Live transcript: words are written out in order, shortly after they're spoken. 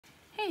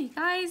Hey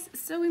guys,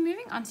 so we're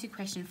moving on to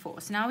question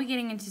 4. So now we're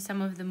getting into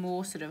some of the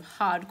more sort of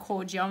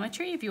hardcore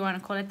geometry, if you want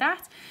to call it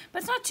that, but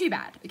it's not too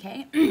bad,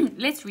 okay?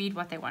 Let's read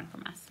what they want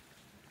from us.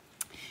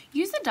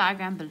 Use the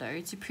diagram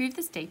below to prove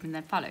the statement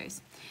that follows.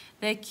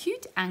 The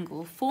acute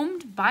angle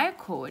formed by a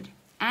chord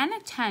and a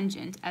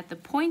tangent at the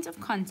point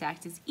of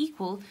contact is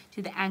equal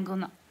to the angle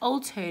in the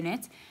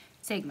alternate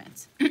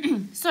segment.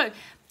 So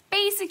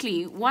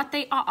basically what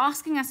they are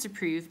asking us to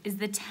prove is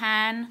the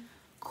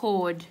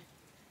tan-chord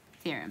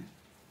theorem.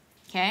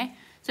 Okay,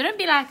 so don't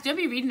be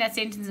reading that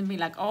sentence and be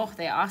like, oh,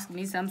 they're asking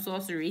me some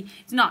sorcery.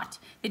 It's not.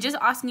 They're just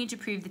asking you to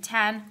prove the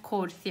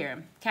tan-chord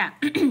theorem. Okay,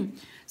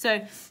 so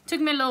it took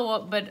me a little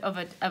bit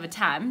of a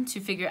time to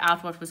figure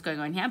out what was going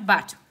on here,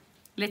 but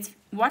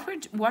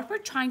what we're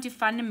trying to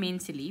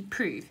fundamentally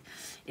prove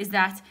is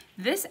that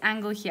this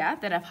angle here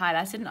that I've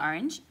highlighted in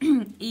orange,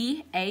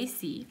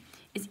 EAC,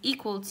 is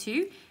equal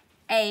to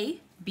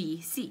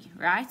ABC,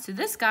 right? So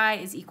this guy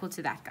is equal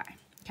to that guy.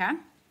 Okay.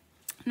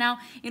 Now,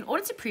 in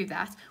order to prove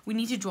that, we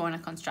need to draw in a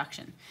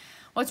construction.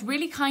 What's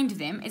really kind of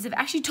them is they've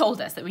actually told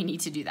us that we need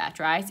to do that,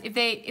 right? If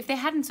they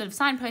hadn't sort of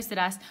signposted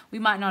us, we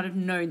might not have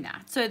known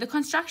that. So the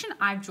construction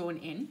I've drawn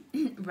in,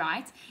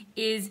 right,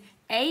 is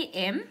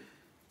AM,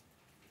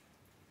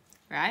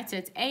 right? So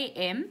it's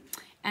AM,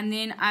 and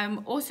then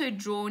I'm also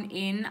drawn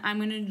in, I'm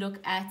going to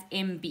look at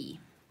MB,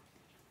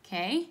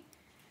 okay?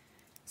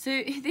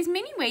 So there's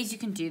many ways you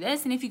can do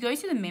this, and if you go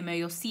to the memo,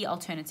 you'll see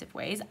alternative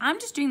ways. I'm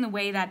just doing the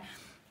way that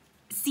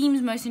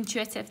seems most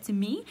intuitive to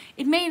me.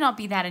 It may not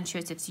be that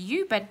intuitive to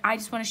you, but I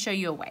just want to show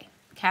you a way,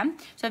 okay?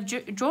 So I've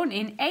drawn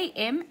in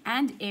AM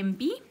and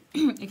MB,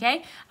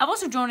 okay? I've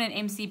also drawn in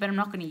MC, but I'm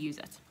not going to use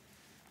it.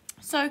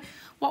 So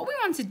what we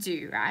want to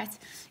do, right,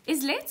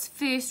 is let's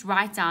first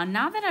write down,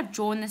 now that I've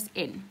drawn this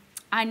in,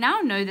 I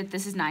now know that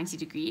this is 90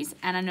 degrees,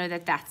 and I know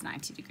that that's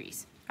 90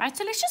 degrees, right?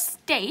 So let's just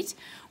state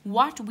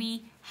what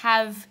we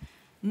have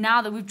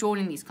now that we've drawn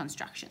in these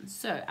constructions.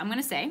 So I'm going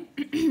to say,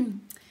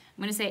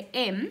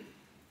 M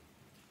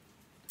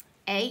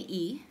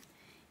AE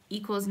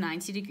equals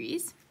 90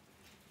 degrees,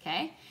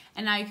 okay?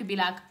 And now you could be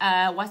like,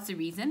 what's the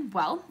reason?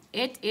 Well,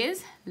 it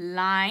is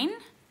line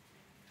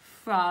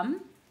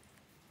from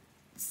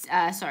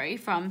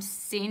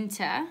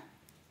center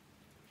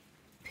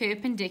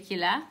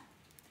perpendicular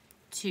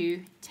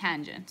to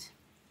tangent,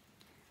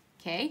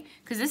 okay?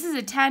 Because this is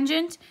a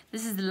tangent,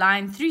 this is the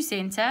line through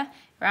center,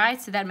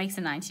 right? So that makes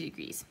it 90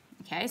 degrees,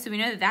 okay? So we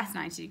know that that's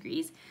 90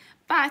 degrees,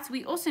 but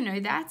we also know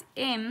that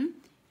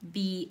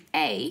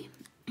MBA,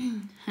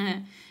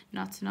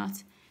 not an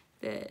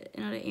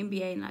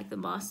MBA in like the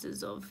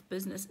Masters of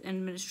Business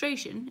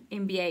Administration,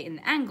 MBA in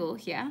the angle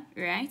here,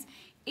 right,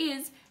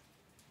 is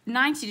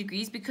 90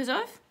 degrees because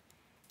of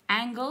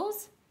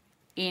angles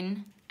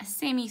in a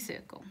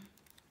semicircle,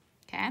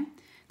 okay?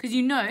 Because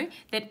you know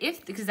that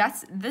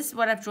because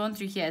what I've drawn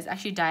through here is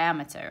actually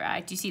diameter,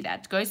 right? Do you see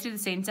that? It goes through the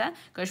center,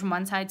 goes from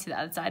one side to the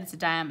other side, it's a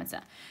diameter.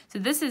 So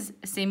this is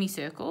a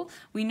semicircle.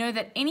 We know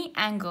that any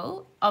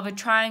angle of a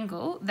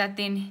triangle that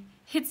then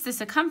hits the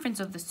circumference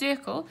of the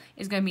circle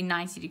is going to be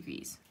 90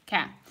 degrees.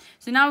 Okay,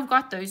 so now we've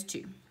got those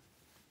two.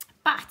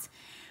 But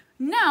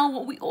now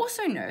what we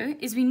also know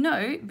is we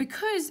know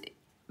because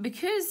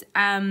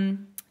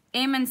M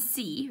and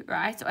C,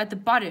 right, so at the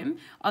bottom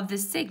of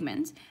this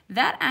segment,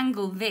 that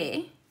angle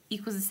there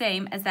equals the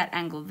same as that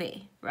angle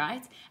there,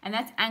 right? And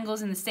that's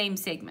angles in the same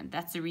segment.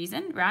 That's the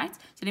reason, right?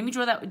 So let me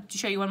draw that to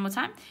show you one more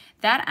time.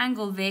 That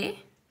angle there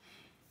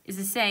is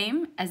the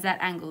same as that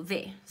angle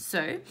there.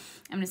 So I'm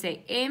going to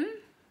say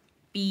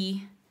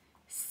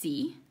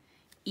MBC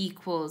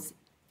equals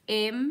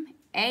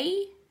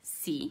MAC,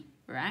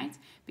 right?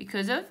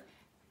 Because of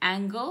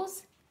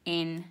angles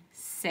in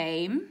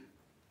same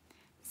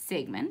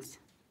segment,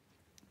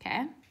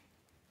 okay?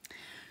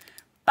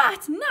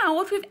 But now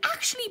what we've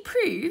actually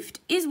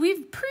proved is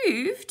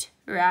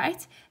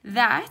right,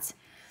 that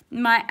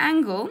my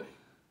angle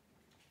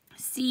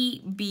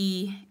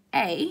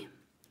CBA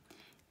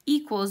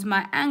equals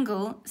my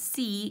angle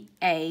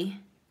CAE,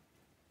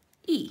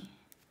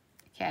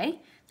 okay?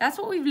 That's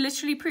what we've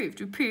literally proved.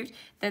 We proved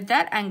that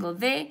that angle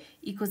there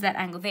equals that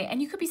angle there.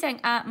 And you could be saying,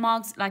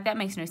 Margs, like that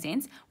makes no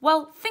sense.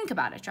 Well, think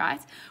about it, right?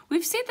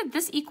 We've said that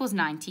this equals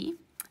 90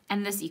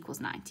 and this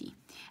equals 90.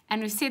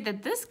 And we've said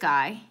that this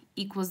guy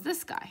equals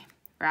this guy,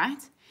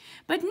 right?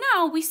 But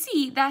now we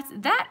see that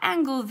that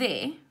angle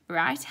there,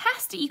 right,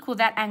 has to equal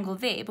that angle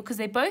there because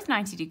they're both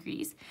 90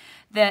 degrees.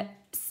 The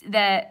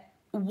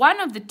one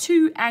of the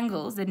two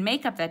angles that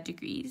make up that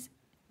degrees,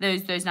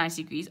 those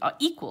 90 degrees are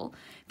equal.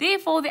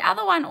 Therefore, the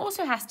other one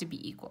also has to be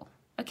equal.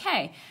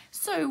 Okay,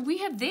 so we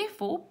have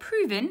therefore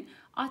proven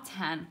our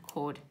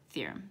tan-chord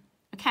theorem.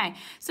 Okay,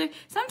 so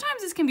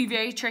sometimes this can be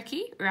very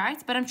tricky,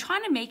 right? But I'm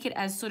trying to make it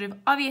as sort of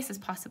obvious as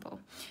possible.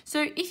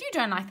 So if you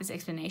don't like this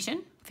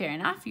explanation, fair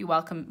enough. You're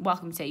welcome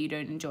to say you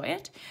don't enjoy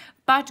it.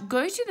 But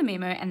go to the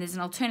memo and there's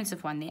an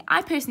alternative one there.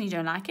 I personally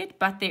don't like it,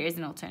 but there is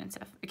an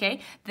alternative, okay?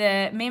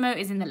 The memo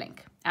is in the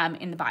link,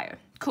 in the bio.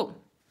 Cool.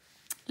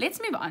 Let's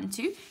move on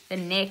to the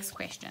next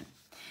question.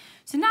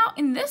 So now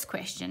in this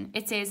question,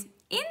 it says,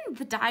 in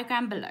the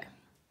diagram below,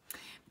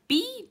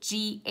 B,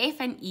 G,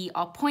 F, and E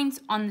are points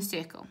on the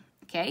circle.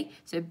 Okay,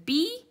 so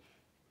B,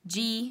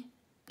 G,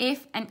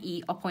 F, and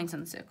E are points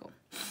on the circle.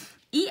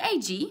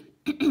 EAG,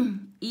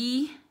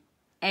 EAG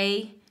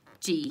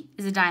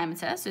is a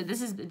diameter, so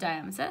this is the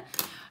diameter.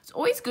 It's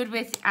always good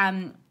with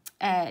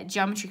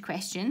geometry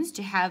questions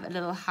to have a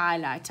little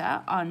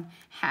highlighter on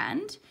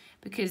hand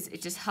because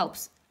it just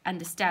helps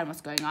understand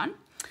what's going on.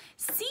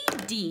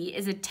 CD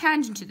is a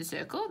tangent to the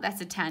circle. That's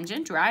a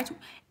tangent, right?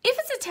 If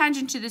it's a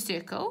tangent to the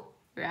circle,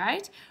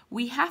 right,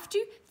 we have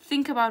to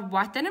think about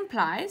what that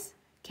implies.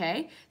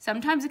 Okay,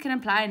 sometimes it can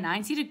imply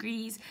 90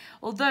 degrees,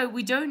 although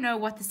we don't know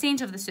what the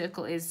center of the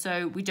circle is,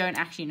 so we don't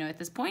actually know at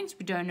this point.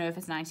 We don't know if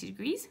it's 90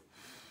 degrees.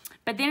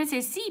 But then it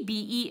says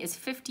CBE is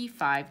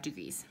 55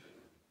 degrees.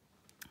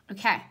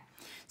 Okay,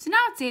 so now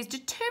it says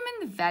determine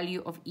the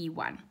value of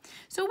E1.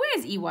 So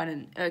where's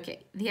E1?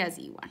 Okay, here's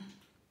E1.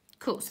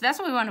 Cool, so that's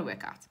what we want to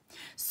work out.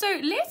 So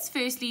let's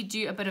firstly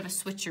do a bit of a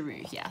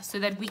switcheroo here so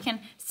that we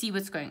can see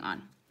what's going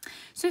on.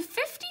 So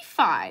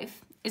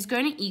 55 is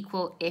going to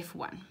equal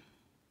F1.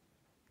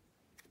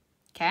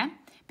 Okay,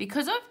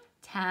 because of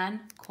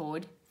tan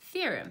chord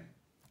theorem,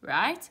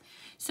 right?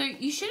 So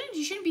you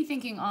shouldn't be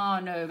thinking, oh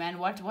no man,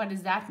 what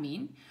does that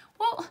mean?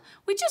 Well,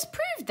 we just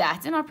proved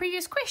that in our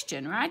previous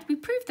question, right? We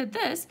proved that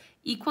this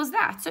equals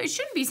that. So it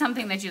shouldn't be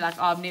something that you're like,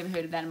 oh, I've never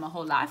heard of that in my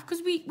whole life,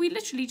 because we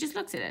literally just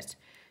looked at it.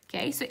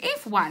 Okay, so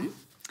F1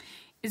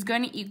 is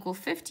going to equal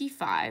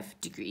 55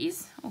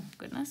 degrees. Oh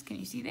goodness, can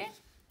you see there?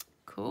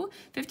 Cool,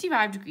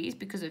 55 degrees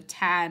because of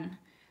tan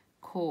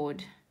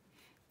chord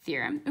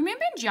theorem.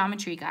 Remember in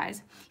geometry,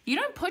 guys, you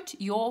don't put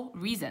your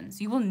reasons.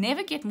 You will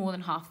never get more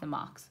than half the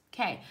marks.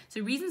 Okay,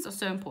 so reasons are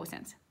so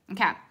important.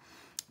 Okay,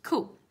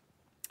 cool.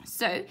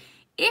 So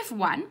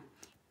F1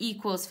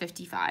 equals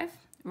 55,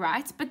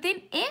 right? But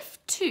then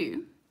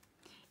F2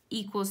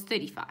 equals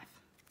 35.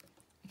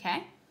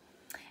 Okay,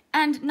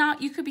 and now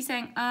you could be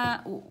saying,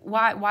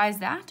 why is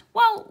that?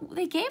 Well,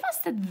 they gave us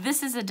that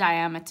this is a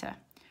diameter,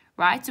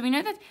 right? So we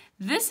know that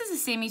this is a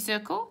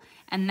semicircle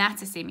and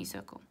that's a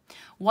semicircle.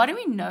 What do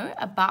we know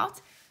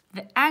about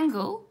the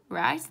angle,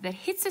 right, that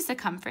hits the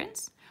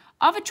circumference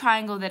of a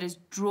triangle that is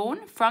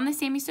drawn from the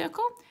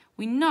semicircle?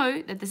 We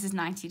know that this is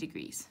 90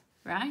 degrees,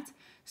 right?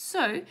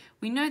 So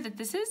we know that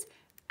this is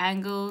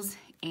angles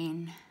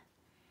in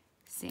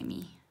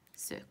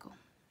semicircle.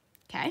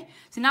 Okay,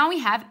 so now we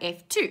have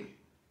F2.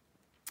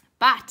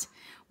 But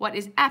what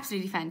is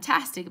absolutely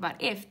fantastic about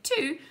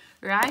F2,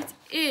 right,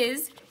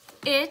 is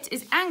it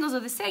is angles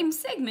of the same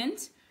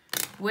segment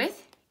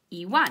with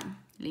E1.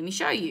 Let me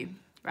show you,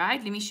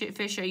 right? Let me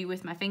first show you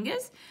with my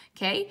fingers.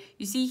 Okay,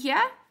 you see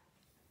here,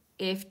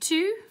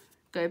 F2,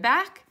 go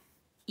back,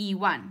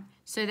 E1.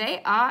 So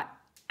they are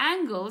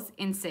angles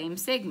in same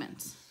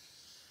segment.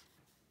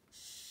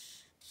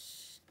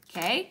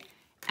 Okay,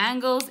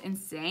 angles in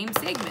same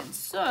segment.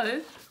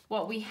 So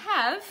what we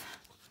have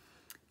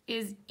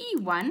is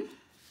E1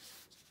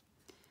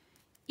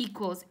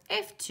 equals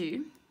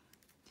F2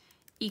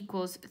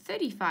 equals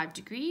 35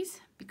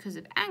 degrees because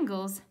of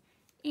angles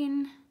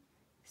in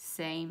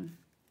same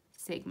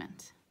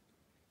segment.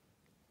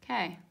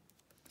 Okay,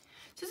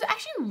 so it's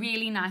actually a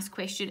really nice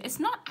question. It's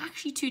not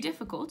actually too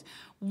difficult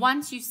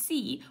once you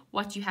see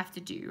what you have to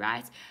do,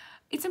 right?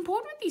 It's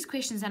important with these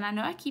questions, and I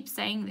know I keep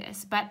saying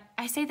this, but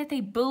I say that they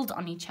build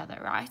on each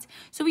other, right?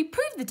 So we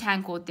proved the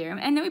tan chord theorem,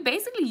 and then we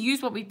basically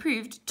use what we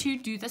proved to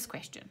do this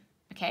question,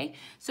 okay?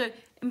 So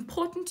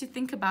important to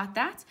think about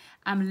that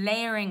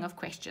layering of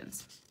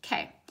questions.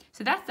 Okay,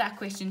 so that's that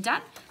question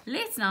done.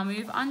 Let's now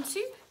move on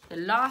to the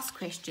last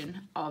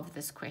question of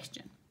this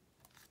question.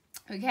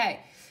 Okay,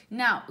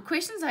 now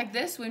questions like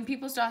this, when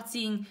people start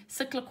seeing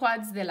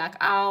cycloquads, they're like,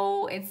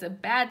 oh, it's a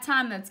bad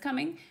time that's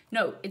coming.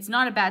 No, it's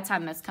not a bad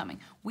time that's coming.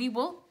 We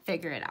will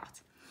figure it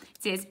out.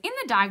 It says, in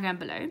the diagram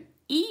below,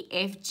 E,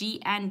 F,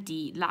 G, and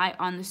D lie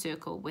on the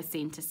circle with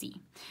center C.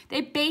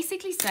 They're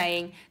basically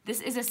saying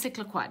this is a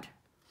cycloquad.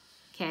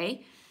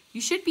 Okay,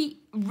 you should be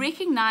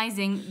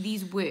recognizing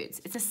these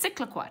words. It's a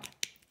cycloquad.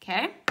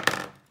 Okay,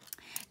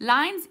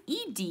 lines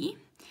ED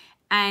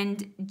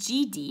and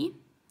GD,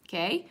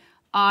 okay,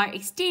 are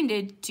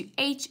extended to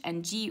H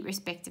and G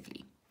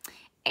respectively.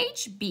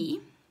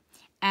 HB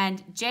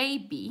and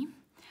JB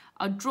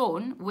are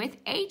drawn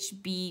with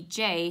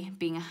HBJ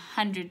being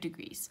 100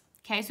 degrees.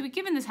 Okay, so we're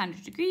given this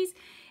 100 degrees.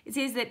 It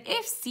says that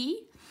FC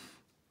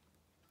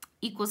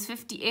equals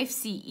 50,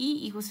 FCE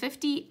equals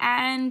 50,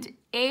 and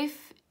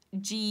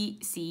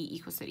FGC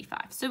equals 35.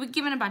 So we're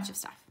given a bunch of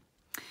stuff.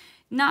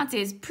 Now it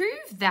says,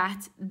 prove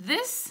that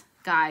this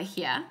guy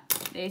here,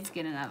 let's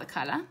get another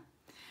color.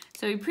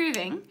 So we're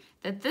proving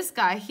that this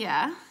guy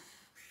here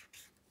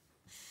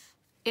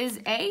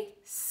is a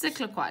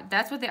cycloquad.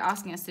 That's what they're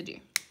asking us to do.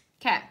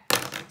 Okay,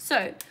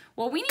 so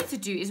what we need to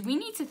do is we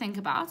need to think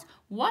about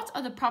what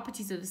are the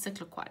properties of the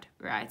cycloquad,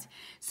 right?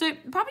 So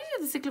the properties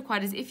of the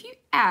cycloquad is if you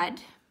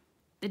add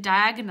the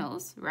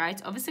diagonals, right,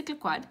 of a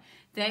cycloquad,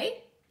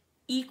 they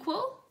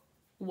equal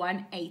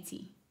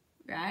 180,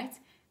 right?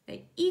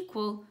 They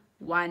equal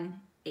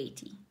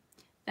 180.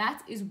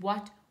 That is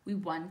what we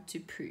want to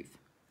prove.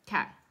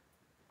 Okay.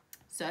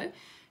 So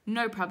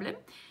no problem.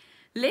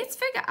 Let's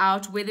figure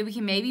out whether we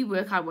can maybe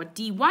work out what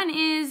D1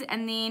 is,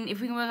 and then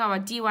if we can work out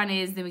what D1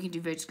 is, then we can do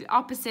vertically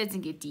opposites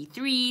and get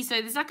D3. So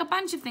there's like a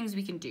bunch of things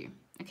we can do,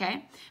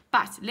 okay?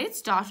 But let's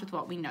start with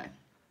what we know.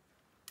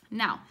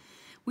 Now,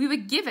 we were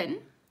given,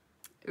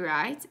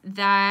 right,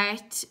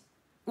 that,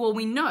 well,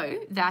 we know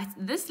that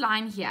this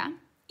line here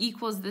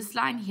equals this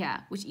line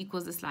here, which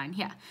equals this line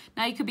here.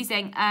 Now, you could be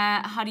saying,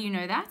 how do you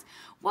know that?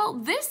 Well,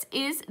 this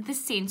is the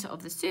center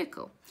of the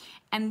circle.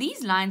 And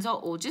these lines are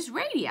all just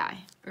radii,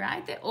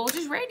 right? They're all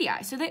just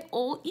radii, so they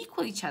all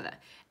equal each other.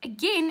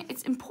 Again,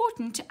 it's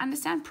important to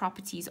understand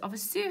properties of a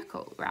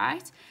circle,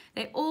 right?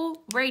 They're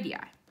all radii,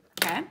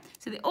 okay?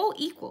 So they're all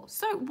equal.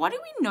 So what do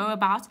we know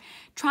about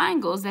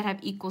triangles that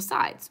have equal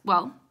sides?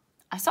 Well,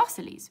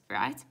 isosceles,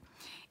 right?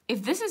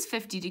 If this is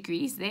 50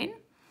 degrees then,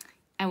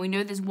 and we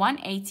know there's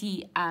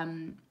 180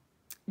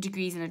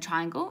 degrees in a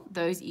triangle,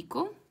 those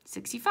equal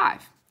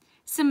 65.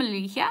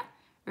 Similarly here,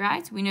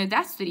 right? We know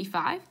that's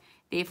 35.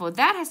 Therefore,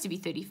 that has to be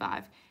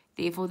 35.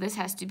 Therefore, this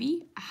has to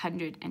be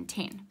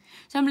 110.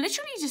 So I'm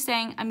literally just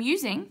saying I'm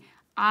using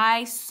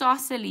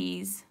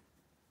isosceles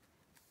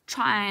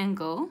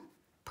triangle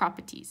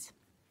properties.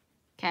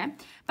 Okay?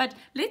 But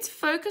let's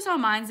focus our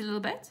minds a little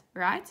bit,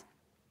 right?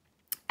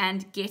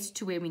 And get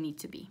to where we need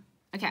to be.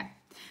 Okay.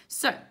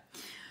 So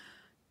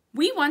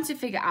we want to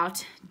figure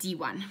out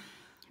D1,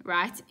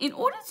 right? In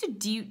order to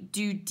do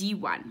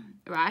D1,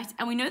 right?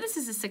 And we know this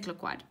is a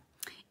cycloquad.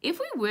 If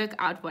we work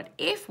out what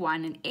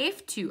F1 and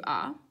F2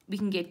 are, we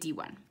can get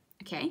D1,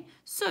 okay?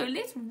 So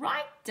let's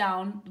write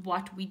down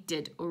what we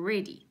did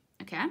already,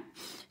 okay?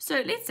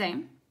 So let's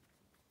say,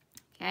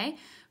 okay,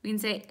 we can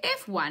say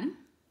F1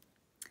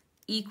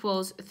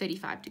 equals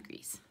 35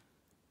 degrees,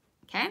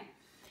 okay?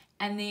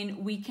 And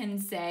then we can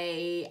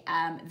say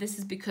this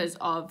is because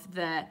of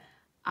the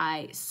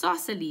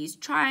isosceles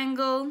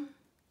triangle.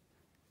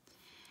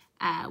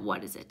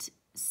 What is it?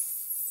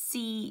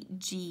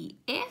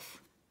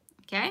 CGF,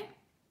 okay?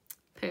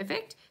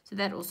 Perfect. So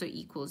that also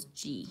equals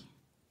G.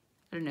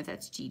 I don't know if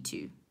that's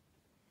G2.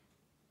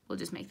 We'll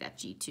just make that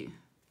G2.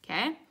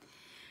 Okay.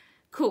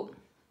 Cool.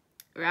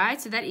 Right.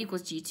 So that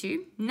equals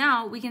G2.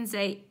 Now we can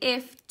say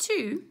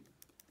F2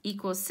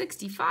 equals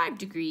 65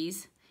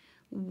 degrees,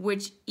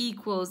 which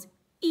equals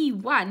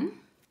E1.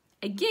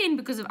 Again,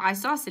 because of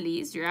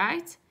isosceles,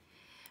 right?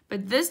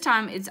 But this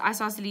time it's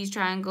isosceles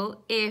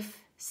triangle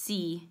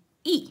FCE.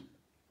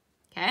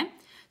 Okay.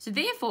 So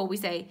therefore we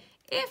say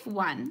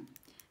F1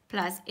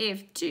 plus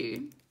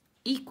F2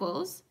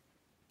 equals,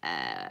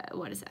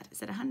 what is that? Is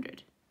that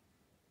 100?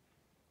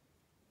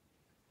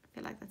 I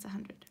feel like that's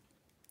 100.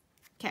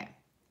 Okay,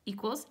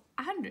 equals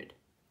 100,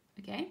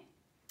 okay?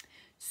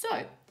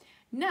 So,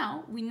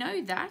 now we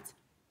know that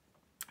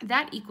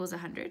that equals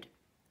 100,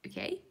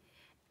 okay?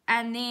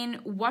 And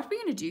then what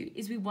we're going to do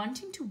is we're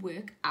wanting to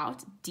work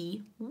out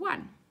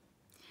D1.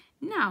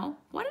 Now,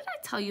 what did I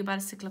tell you about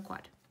a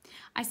cycloquad?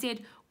 I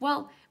said,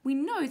 well, we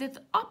know that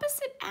the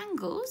opposite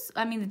angles,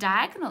 the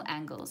diagonal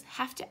angles,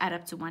 have to add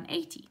up to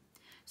 180.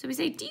 So we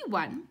say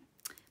D1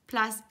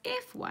 plus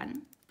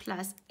F1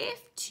 plus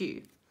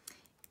F2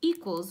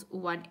 equals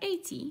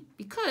 180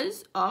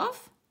 because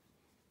of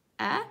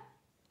a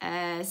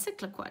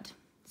cycloquad.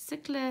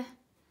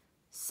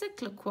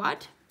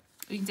 Cycloquad,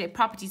 we can say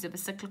properties of a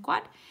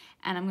cycloquad,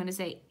 and I'm going to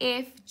say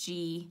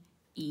FGED.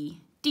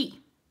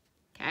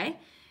 Okay,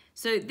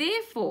 so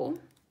therefore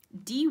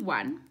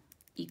D1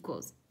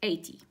 equals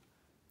 80.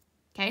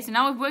 Okay, so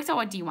now we've worked out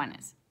what D1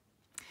 is.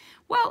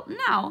 Well,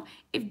 now,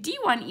 if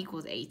D1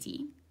 equals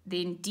 80,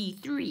 then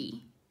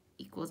D3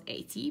 equals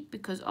 80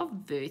 because of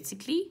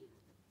vertically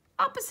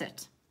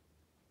opposite.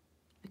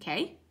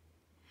 Okay?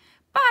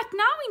 But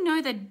now we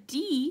know that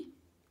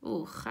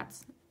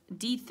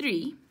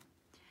D3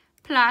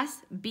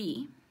 plus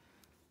B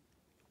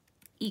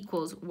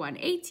equals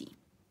 180.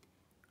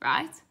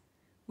 Right?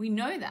 We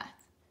know that.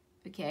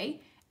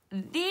 Okay?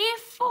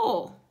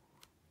 Therefore,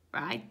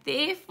 right?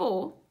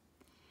 Therefore,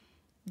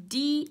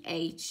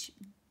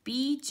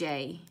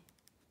 DHBJ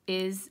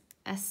is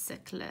a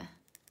cycloquad.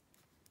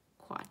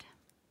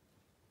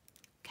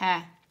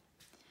 Okay.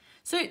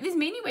 So there's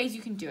many ways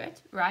you can do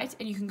it, right?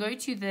 And you can go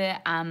to the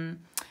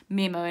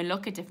memo and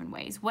look at different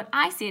ways. What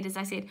I said is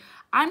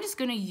I'm just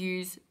going to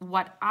use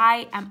what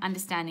I am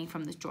understanding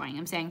from this drawing.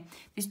 I'm saying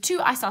there's two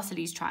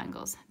isosceles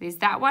triangles. There's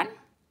that one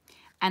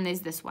and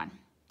there's this one.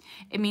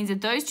 It means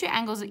that those two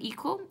angles are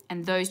equal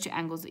and those two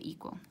angles are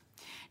equal.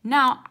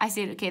 Now, I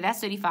said, okay, that's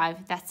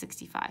 35, that's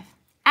 65.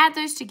 Add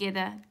those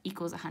together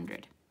equals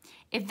 100.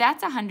 If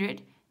that's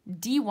 100,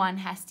 D1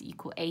 has to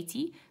equal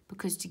 80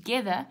 because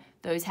together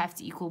those have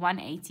to equal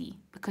 180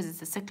 because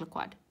it's a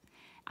cycloquad.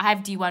 I have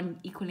D1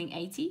 equaling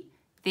 80,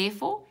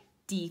 therefore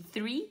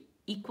D3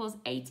 equals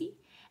 80.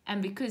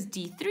 And because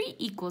D3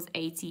 equals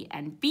 80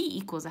 and B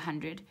equals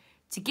 100,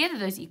 together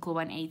those equal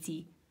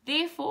 180.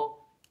 Therefore,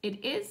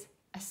 it is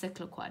a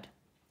cycloquad.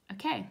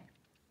 Okay.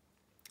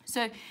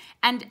 So,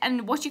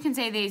 and what you can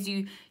say there is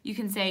you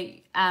can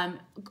say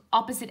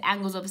opposite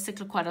angles of a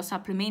cycloquad are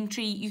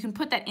supplementary. You can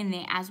put that in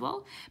there as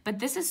well. But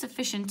this is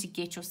sufficient to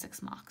get your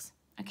 6 marks.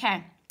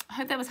 Okay. I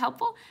hope that was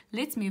helpful.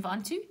 Let's move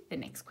on to the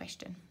next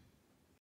question.